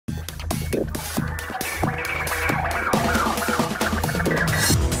Hello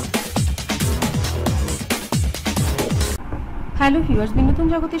viewers, বিনোদন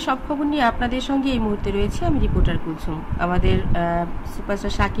জগতের সব খবর নিয়ে আপনাদের সঙ্গে এই মুহূর্তে রয়েছে আমি রিপোর্টার কুলসুম। আমাদের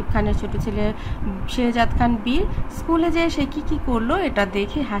সুপারস্টার শাকিব খানের ছোট ছেলে শেহজাদ খান বীর স্কুলে যেয়ে সে কি করলো এটা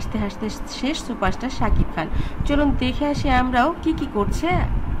দেখে হাসতে হাসতে শেষ সুপারস্টার শাকিব খান। চলুন দেখে আসি আমরাও কি করছে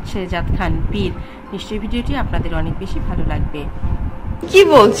শেহজাদ খান বীর। নিশ্চয়ই ভিডিওটি আপনাদের অনেক বেশি ভালো লাগবে। কি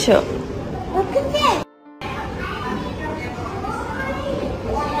বলছো?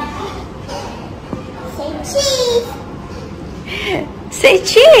 Say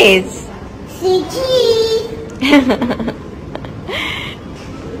cheese. Say cheese.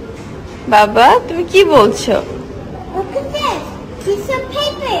 Baba, তুমি কি বলছো? Look at this. Piece of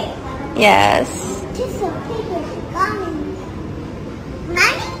paper. Yes. Piece of paper. Mommy?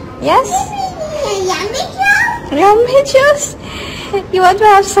 Yes. Yummy juice? Yummy juice? You want to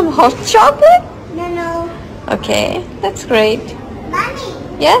have some hot chocolate? No. Okay, that's great. Mommy?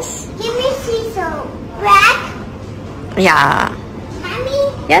 Yes? Give me some bread. Yeah. Mommy?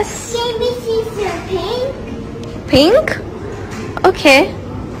 Yes? Give me some pink. Pink? Okay.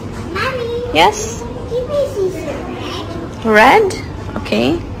 Mommy? Yes? Give me some red. Red? Okay.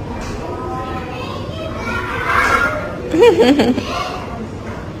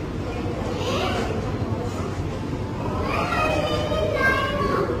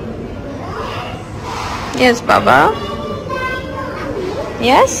 Yes, Baba.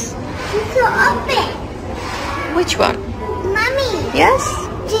 Yes? It's open. Which one? Mommy? Yes?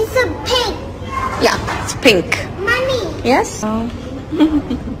 It's a pink. Yeah, it's pink. Mommy? Yes?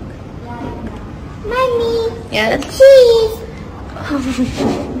 Mommy? Yes? Cheese.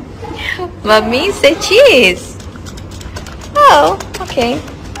 Mommy, say cheese. Oh, okay.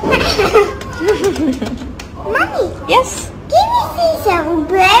 Mommy? Yes? Give me some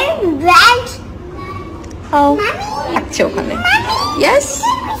bread. Oh. Mommy? Acho khane. Mommy? Yes?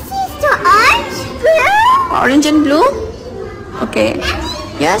 Give me some orange. Blue. Orange and blue? Okay.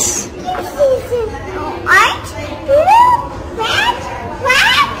 Yes? Give me some orange. Blue. Red.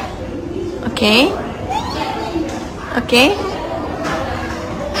 Black. Okay. Okay.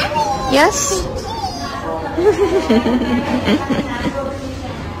 Yes?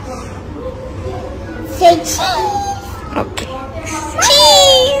 Say cheese. Okay.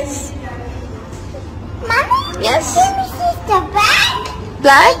 Cheese! Mommy? Yes? Give me some black.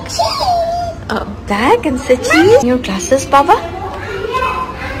 Black? Cheese. Oh, black and say cheese. Your glasses, Baba?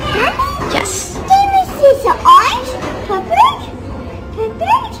 Mommy? Yes. Give me some orange. Purple. Green.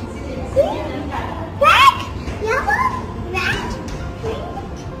 Black. Yellow. Red. Green.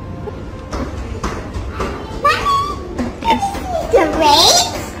 Mommy? Yes. The rain.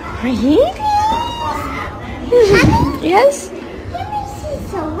 Green? Yes? Give me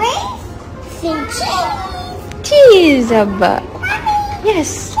some rain. Say cheese. Cheese, Abba. Mommy?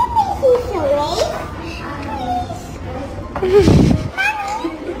 Yes. Give me some rain. Please.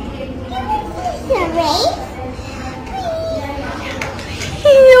 Give me some rain.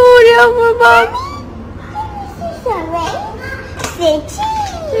 Yore, amor, Baba. Some rain. Say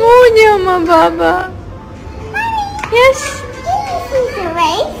cheese. Yore, amor, Baba. Yes. Give me some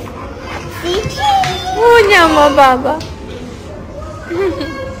rain. Say cheese. Yore, amor, Baba.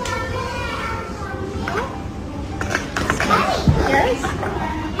 Yes.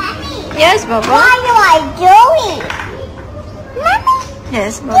 Mommy, Yes, Baba. what am I doing? Mommy,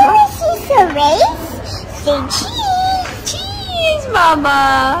 Yes, give Baba. me some rain. Say cheese. Cheese, Baba.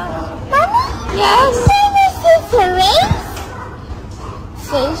 Mommy, Yes. give me some rain.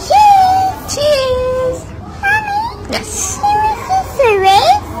 Say cheese. Cheese. Mommy, Yes. give me some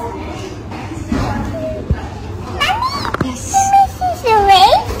rain. Mommy, Yes. give me some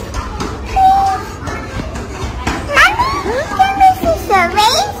rain. Please. Mommy, give me some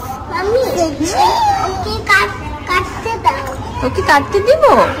rain. Mommy, say cheese. Okay, cut it down. Okay, কাটতে দিব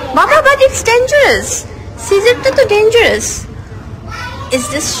বাবা, but it's dangerous. Scissor-টা তো dangerous. Is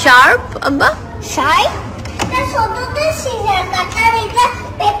this sharp, Abba? Sharp? That's what this scissor cutter is a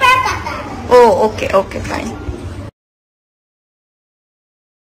paper cutter. Oh, okay, fine.